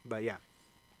 But yeah,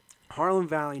 Harlem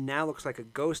Valley now looks like a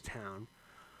ghost town.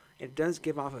 It does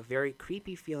give off a very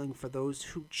creepy feeling for those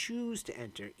who choose to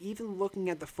enter. Even looking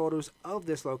at the photos of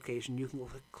this location, you can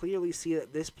clearly see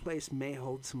that this place may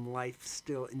hold some life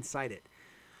still inside it.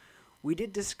 We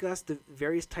did discuss the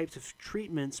various types of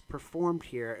treatments performed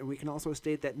here, and we can also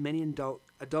state that many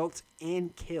adults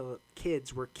and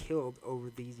kids were killed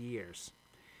over these years.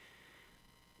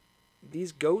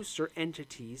 These ghosts or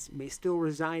entities may still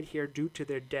reside here due to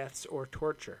their deaths or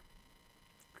torture.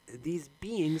 These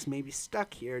beings may be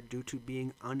stuck here due to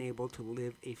being unable to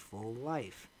live a full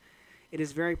life. It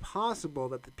is very possible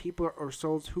that the people or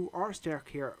souls who are stuck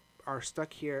here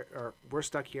were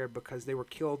stuck here because they were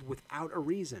killed without a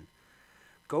reason.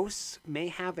 Ghosts may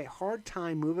have a hard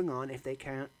time moving on if they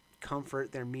can't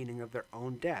comfort their meaning of their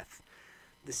own death.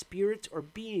 The spirits or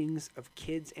beings of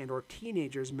kids and or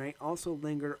teenagers may also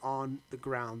linger on the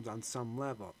grounds on some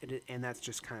level, and that's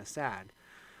just kind of sad.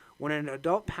 When an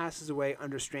adult passes away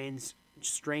under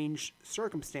strange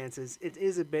circumstances, it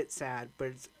is a bit sad, but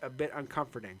it's a bit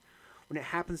uncomforting. When it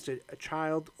happens to a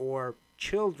child or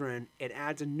children, it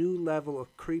adds a new level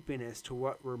of creepiness to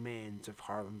what remains of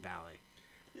Harlem Valley.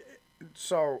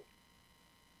 So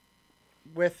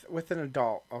with an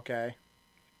adult, okay,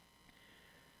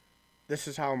 this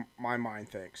is how my mind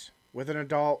thinks. With an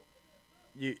adult,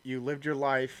 you lived your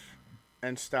life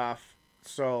and stuff,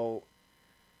 so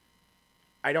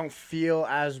I don't feel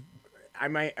as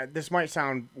this might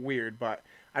sound weird, but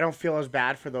I don't feel as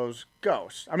bad for those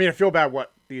ghosts. I mean, I feel bad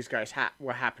what these guys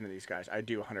what happened to these guys. I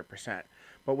do 100%.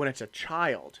 But when it's a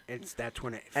child, That's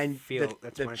when it and feels.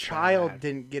 the child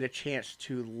didn't get a chance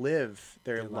to live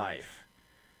their life,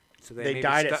 so they may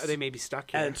died They may be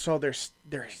stuck here. and so they're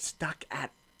stuck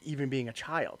at even being a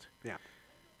child. Yeah.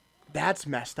 That's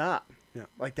messed up. Yeah.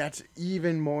 Like that's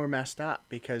even more messed up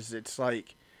because it's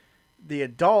like the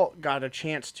adult got a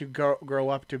chance to grow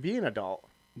up to be an adult.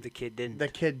 The kid didn't. The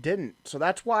kid didn't. So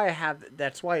that's why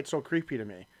that's why it's so creepy to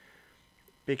me.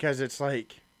 Because it's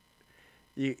like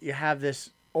you have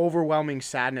this overwhelming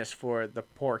sadness for the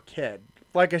poor kid.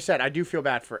 Like I said, I do feel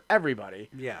bad for everybody.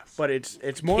 Yes. But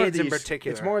it's more kids of these in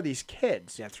particular. It's more of these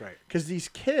kids. That's right. Because these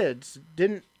kids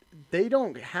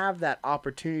don't have that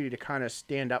opportunity to kind of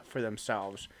stand up for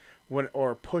themselves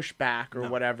or push back or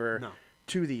whatever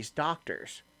to these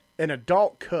doctors. An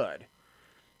adult could.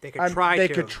 They could try to.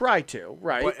 They could try to,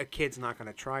 right? But a kid's not going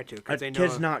to try to. A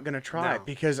kid's not going to try No.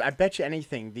 because I bet you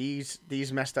anything, these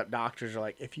messed up doctors are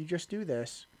like, if you just do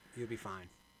this, You'll be fine.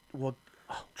 we'll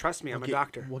Trust me, I'm a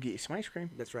doctor. We'll get you some ice cream.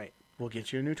 That's right. We'll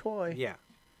get you a new toy. Yeah.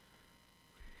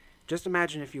 Just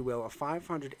imagine, if you will, a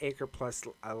 500-acre plus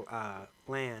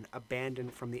land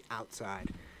abandoned from the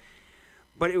outside.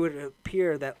 But it would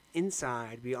appear that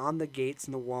inside, beyond the gates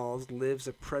and the walls, lives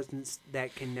a presence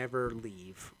that can never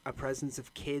leave. A presence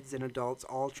of kids and adults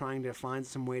all trying to find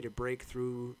some way to break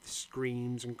through the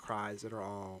screams and cries that are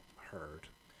all heard.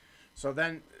 So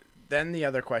then the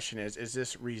other question is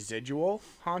this residual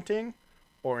haunting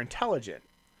or intelligent?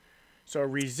 So a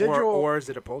residual... Or is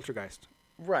it a poltergeist?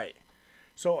 Right.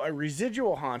 So a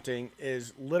residual haunting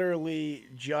is literally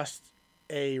just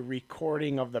a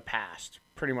recording of the past.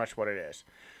 Pretty much what it is.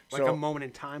 Like a moment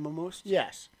in time almost?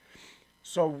 Yes.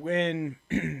 So when,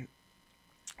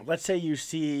 let's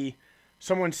say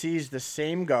someone sees the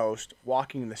same ghost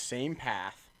walking the same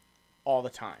path all the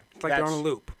time. It's like they're on a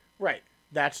loop. Right.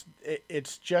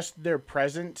 It's just their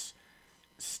presence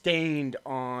stained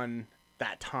on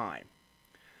that time.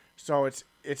 So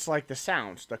it's like the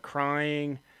sounds, the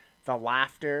crying, the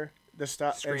laughter, the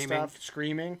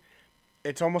screaming.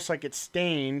 It's almost like it's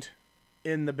stained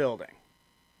in the building.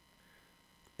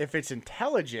 If it's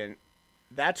intelligent,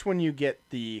 that's when you get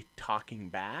the talking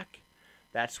back.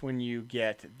 That's when you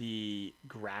get the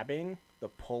grabbing, the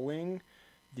pulling,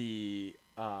 the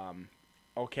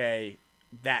okay,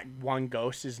 that one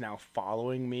ghost is now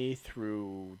following me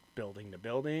through building to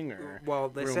building or Well,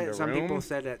 they room said to some room. people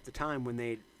said at the time when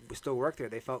they still worked there,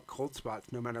 they felt cold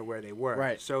spots no matter where they were.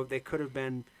 Right. So they could have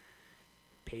been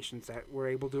patients that were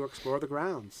able to explore the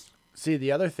grounds. See,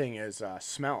 the other thing is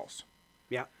smells.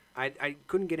 Yeah, I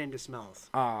couldn't get into smells.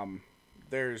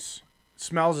 There's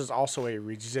smells is also a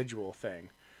residual thing.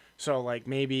 So like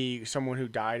maybe someone who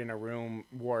died in a room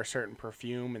wore a certain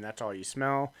perfume and that's all you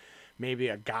smell. Maybe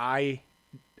a guy,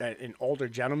 an older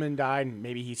gentleman died and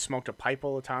maybe he smoked a pipe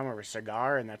all the time or a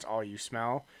cigar and that's all you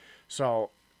smell. So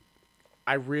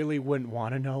I really wouldn't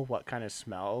want to know what kind of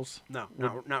smells No,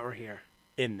 not we're here.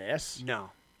 in this.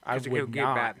 No, I because it would could get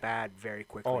not. bad very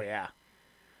quickly. Oh yeah.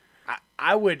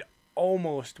 I would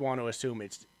almost want to assume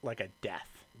it's like a death.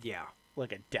 Yeah,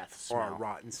 Like a death smell. or a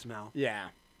rotten smell. Yeah.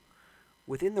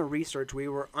 Within the research, we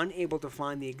were unable to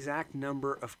find the exact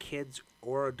number of kids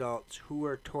or adults who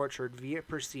were tortured via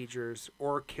procedures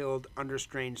or killed under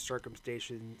strange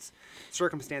circumstances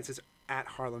at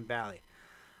Harlem Valley.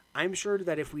 I'm sure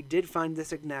that if we did find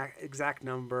this exact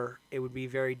number, it would be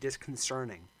very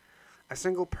disconcerting. A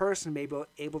single person may be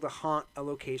able to haunt a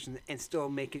location and still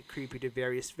make it creepy to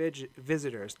various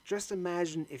visitors. Just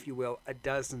imagine, if you will, a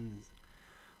dozen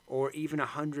or even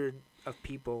 100 of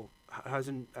people,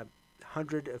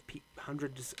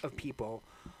 hundreds of people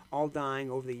all dying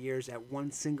over the years at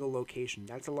one single location.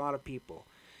 That's a lot of people.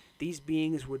 These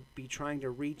beings would be trying to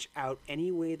reach out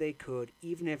any way they could,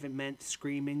 even if it meant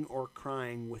screaming or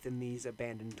crying within these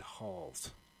abandoned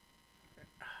halls.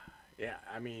 Yeah,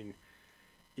 I mean,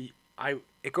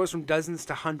 It goes from dozens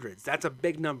to hundreds. That's a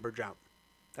big number jump.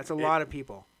 That's a lot of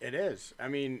people. It is. I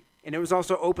mean, And it was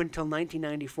also open till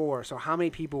 1994. So how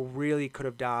many people really could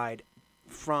have died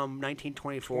from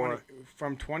 1924?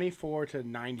 from 24 to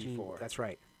 94. That's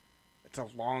right. It's a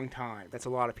long time. That's a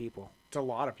lot of people. It's a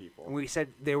lot of people. And we said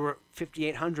there were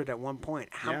 5,800 at one point.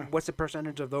 Yeah. What's the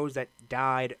percentage of those that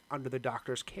died under the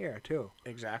doctor's care, too?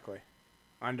 Exactly.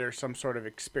 Under some sort of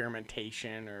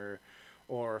experimentation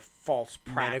or false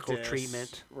practice. Medical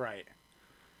treatment. Right.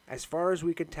 As far as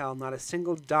we could tell, not a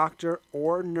single doctor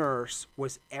or nurse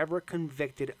was ever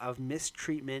convicted of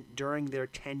mistreatment during their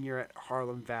tenure at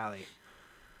Harlem Valley.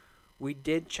 We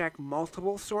did check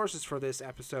multiple sources for this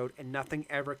episode, and nothing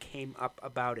ever came up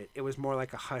about it. It was more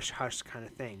like a hush-hush kind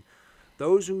of thing.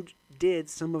 Those who did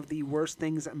some of the worst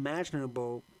things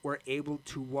imaginable were able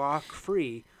to walk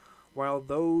free, while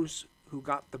those who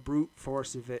got the brute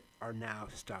force of it are now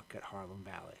stuck at Harlem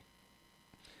Valley.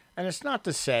 And it's not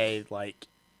to say, like,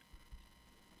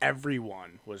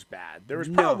 everyone was bad. There was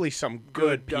No. probably some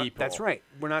good people. That's right.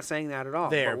 We're not saying that at all.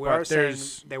 There, but we but are saying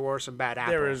there's- there were some bad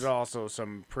apples. There is also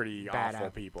some pretty Bad awful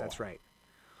apple. people. That's right.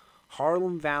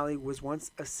 Harlem Valley was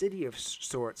once a city of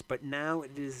sorts, but now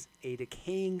it is a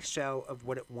decaying shell of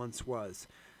what it once was.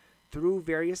 Through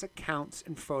various accounts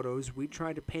and photos, we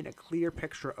try to paint a clear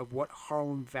picture of what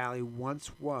Harlem Valley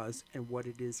once was and what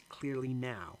it is clearly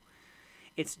now.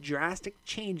 Its drastic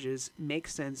changes make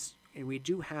sense, and we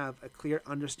do have a clear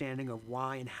understanding of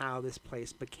why and how this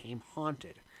place became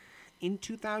haunted. In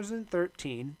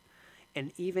 2013,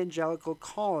 an evangelical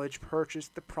college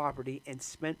purchased the property and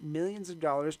spent millions of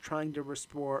dollars trying to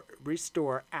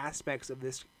restore aspects of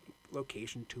this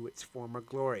location to its former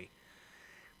glory.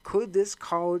 Could this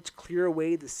college clear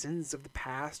away the sins of the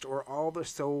past or all the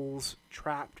souls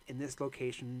trapped in this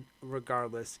location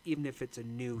regardless, even if it's a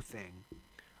new thing?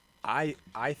 I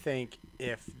think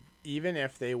even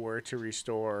if they were to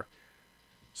restore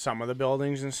some of the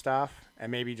buildings and stuff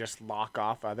and maybe just lock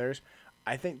off others,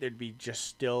 I think there'd be just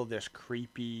still this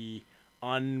creepy,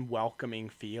 unwelcoming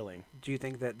feeling. Do you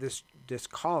think that this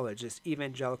college, this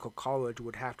evangelical college,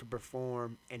 would have to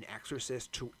perform an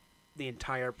exorcist to the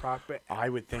entire property? I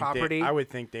would think property? I would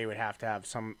think they would have to have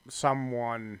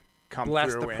someone come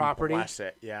Bless through the and property? bless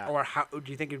it. Yeah. Or how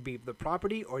do you think it'd be the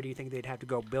property, or do you think they'd have to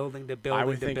go building to building I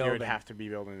would to think building? it would have to be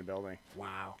building to building.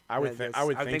 Wow. I would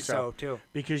think so too.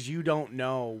 because you don't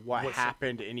know what What's-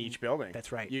 happened in each building.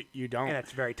 That's right. You don't. And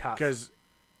that's very tough. Because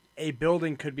a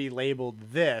building could be labeled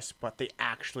this, but they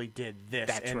actually did this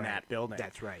That's in right. that building.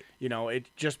 That's right. You know, it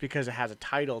just because it has a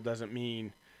title doesn't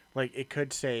mean, like, it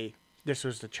could say this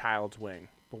was the child's wing,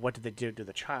 but what did they do to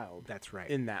the child? That's right.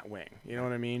 In that wing, you know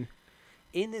what I mean?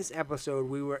 In this episode,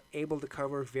 we were able to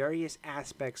cover various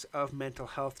aspects of mental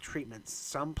health treatments,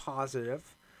 some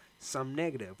positive, some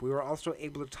negative. We were also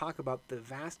able to talk about the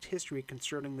vast history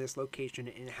concerning this location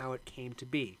and how it came to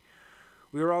be.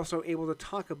 We were also able to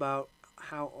talk about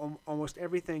how almost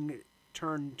everything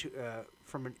turned to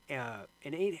from an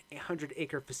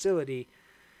 800-acre facility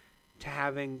to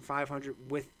having 500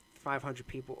 with 500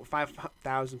 people,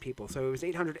 5,000 people. So it was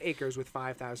 800 acres with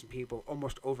 5,000 people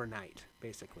almost overnight,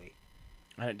 basically.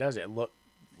 And it does. It look,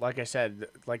 like I said,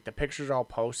 like the pictures I'll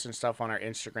post and stuff on our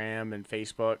Instagram and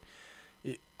Facebook,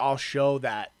 I'll show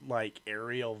that like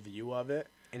aerial view of it.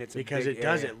 And it's because a big it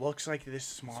does. area. It looks like this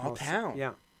small town.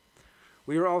 Yeah.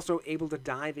 We were also able to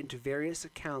dive into various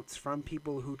accounts from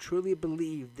people who truly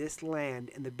believe this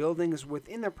land and the buildings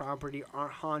within the property are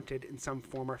haunted in some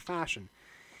form or fashion.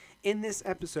 In this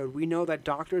episode, we know that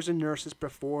doctors and nurses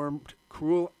performed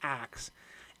cruel acts,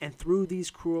 and through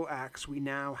these cruel acts, we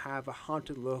now have a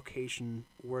haunted location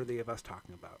worthy of us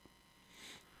talking about.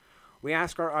 We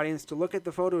ask our audience to look at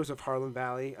the photos of Harlem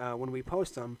Valley when we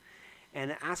post them,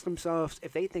 and ask themselves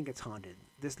if they think it's haunted.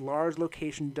 This large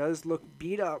location does look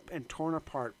beat up and torn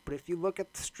apart, but if you look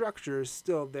at the structures,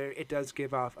 still there, it does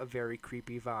give off a very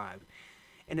creepy vibe.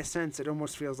 In a sense, it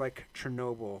almost feels like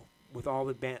Chernobyl, with all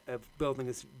the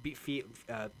buildings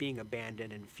being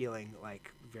abandoned and feeling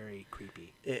like very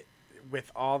creepy.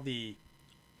 With all the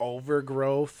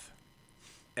overgrowth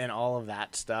and all of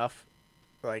that stuff,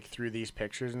 like through these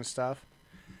pictures and stuff.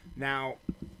 Now,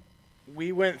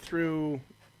 we went through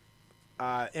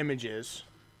images,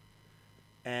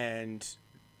 and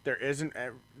there isn't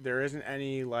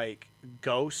any like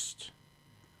ghost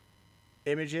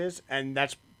images, and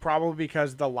that's probably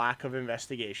because of the lack of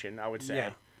investigation, I would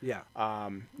say. Yeah.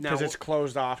 Because it's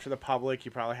closed off to the public.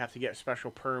 You probably have to get a special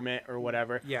permit or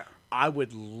whatever. Yeah. I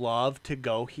would love to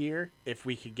go here if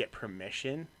we could get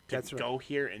permission to go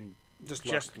here and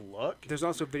just look. There's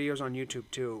also videos on YouTube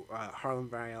too, Harlem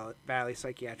Valley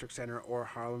Psychiatric Center or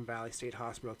Harlem Valley State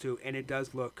Hospital too, and it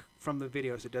does look, from the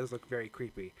videos, it does look very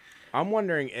creepy. I'm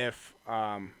wondering if,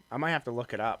 I might have to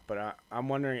look it up, but I'm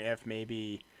wondering if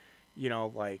maybe,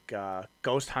 like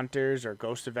Ghost Hunters or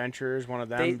Ghost Adventurers, one of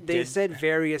them. They said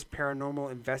various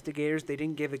paranormal investigators. They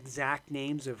didn't give exact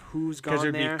names of who's gone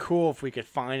there. Because it'd be cool if we could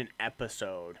find an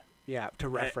episode. Yeah, to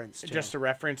reference. Just to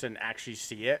reference and actually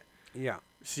see it. Yeah.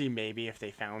 See maybe if they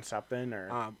found something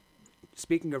or.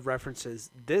 Speaking of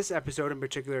references, this episode in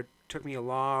particular took me a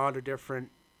lot of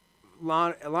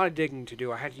digging to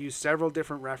do. I had to use several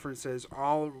different references,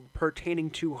 all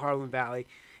pertaining to Harlem Valley,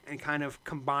 and kind of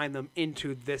combine them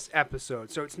into this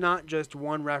episode. So it's not just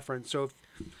one reference. So if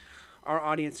our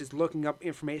audience is looking up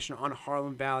information on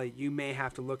Harlem Valley, you may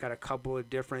have to look at a couple of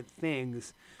different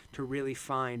things to really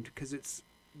find, because it's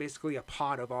basically a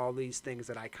pot of all these things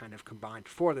that I kind of combined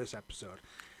for this episode.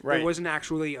 Right. It wasn't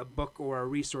actually a book or a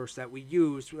resource that we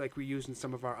used like we used in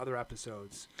some of our other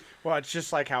episodes. Well, it's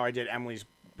just like how I did Emily's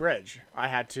Bridge. I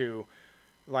had to,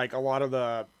 like, a lot of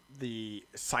the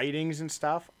sightings and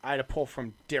stuff, I had to pull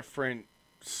from different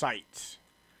sites.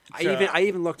 I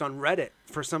even looked on Reddit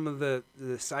for some of the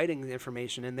sighting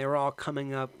information, and they were all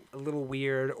coming up a little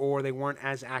weird, or they weren't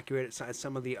as accurate as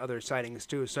some of the other sightings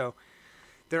too. So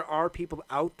there are people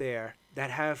out there that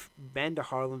have been to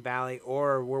Harlem Valley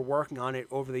or were working on it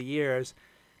over the years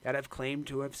that have claimed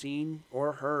to have seen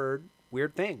or heard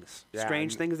weird things,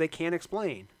 strange things they can't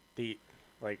explain.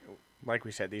 Like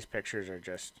we said, these pictures are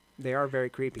just... They are very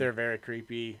creepy. They're very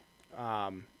creepy.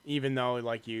 Even though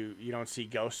like you don't see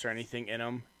ghosts or anything in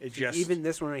them, even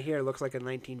this one right here looks like a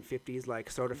 1950s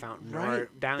like soda fountain or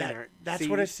down there. That's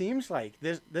what it seems like.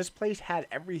 This place had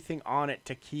everything on it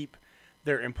to keep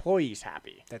their employees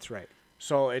happy. That's right.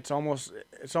 So it's almost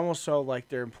so like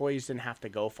their employees didn't have to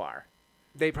go far.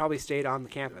 They probably stayed on the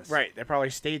campus. Right. They probably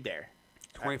stayed there.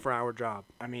 24-hour job.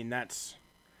 I mean,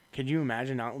 can you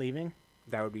imagine not leaving?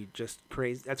 That would be just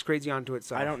crazy. That's crazy unto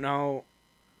itself. I don't know,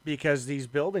 because these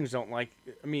buildings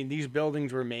these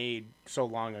buildings were made so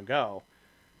long ago.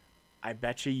 I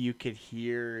bet you could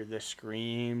hear the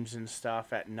screams and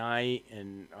stuff at night,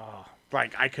 and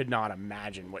I could not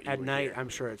imagine what you at would night. hear. I'm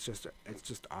sure it's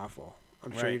just awful.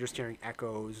 I'm sure you're just hearing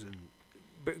echoes, and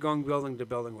going building to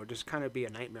building would just kind of be a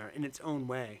nightmare in its own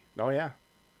way. Oh yeah.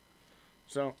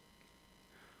 So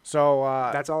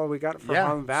that's all we got for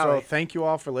Harlem Valley. So thank you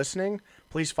all for listening.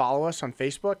 Please follow us on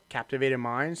Facebook, Captivated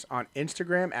Minds, on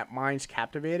Instagram at Minds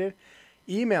Captivated.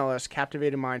 Email us,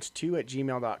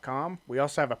 captivatedminds2@gmail.com. We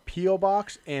also have a P.O.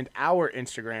 box, and our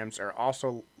Instagrams are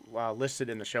also listed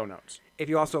in the show notes. If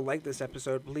you also like this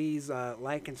episode, please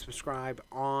like and subscribe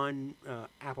on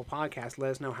Apple Podcasts.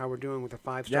 Let us know how we're doing with a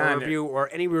 5-star review, or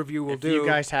any review will do. If you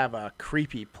guys have a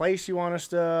creepy place you want us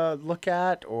to look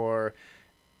at, or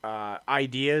an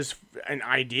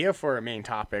idea for a main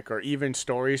topic, or even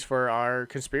stories for our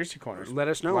conspiracy corners, let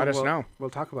us know. Let us know.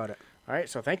 We'll talk about it. All right,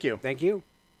 so thank you. Thank you.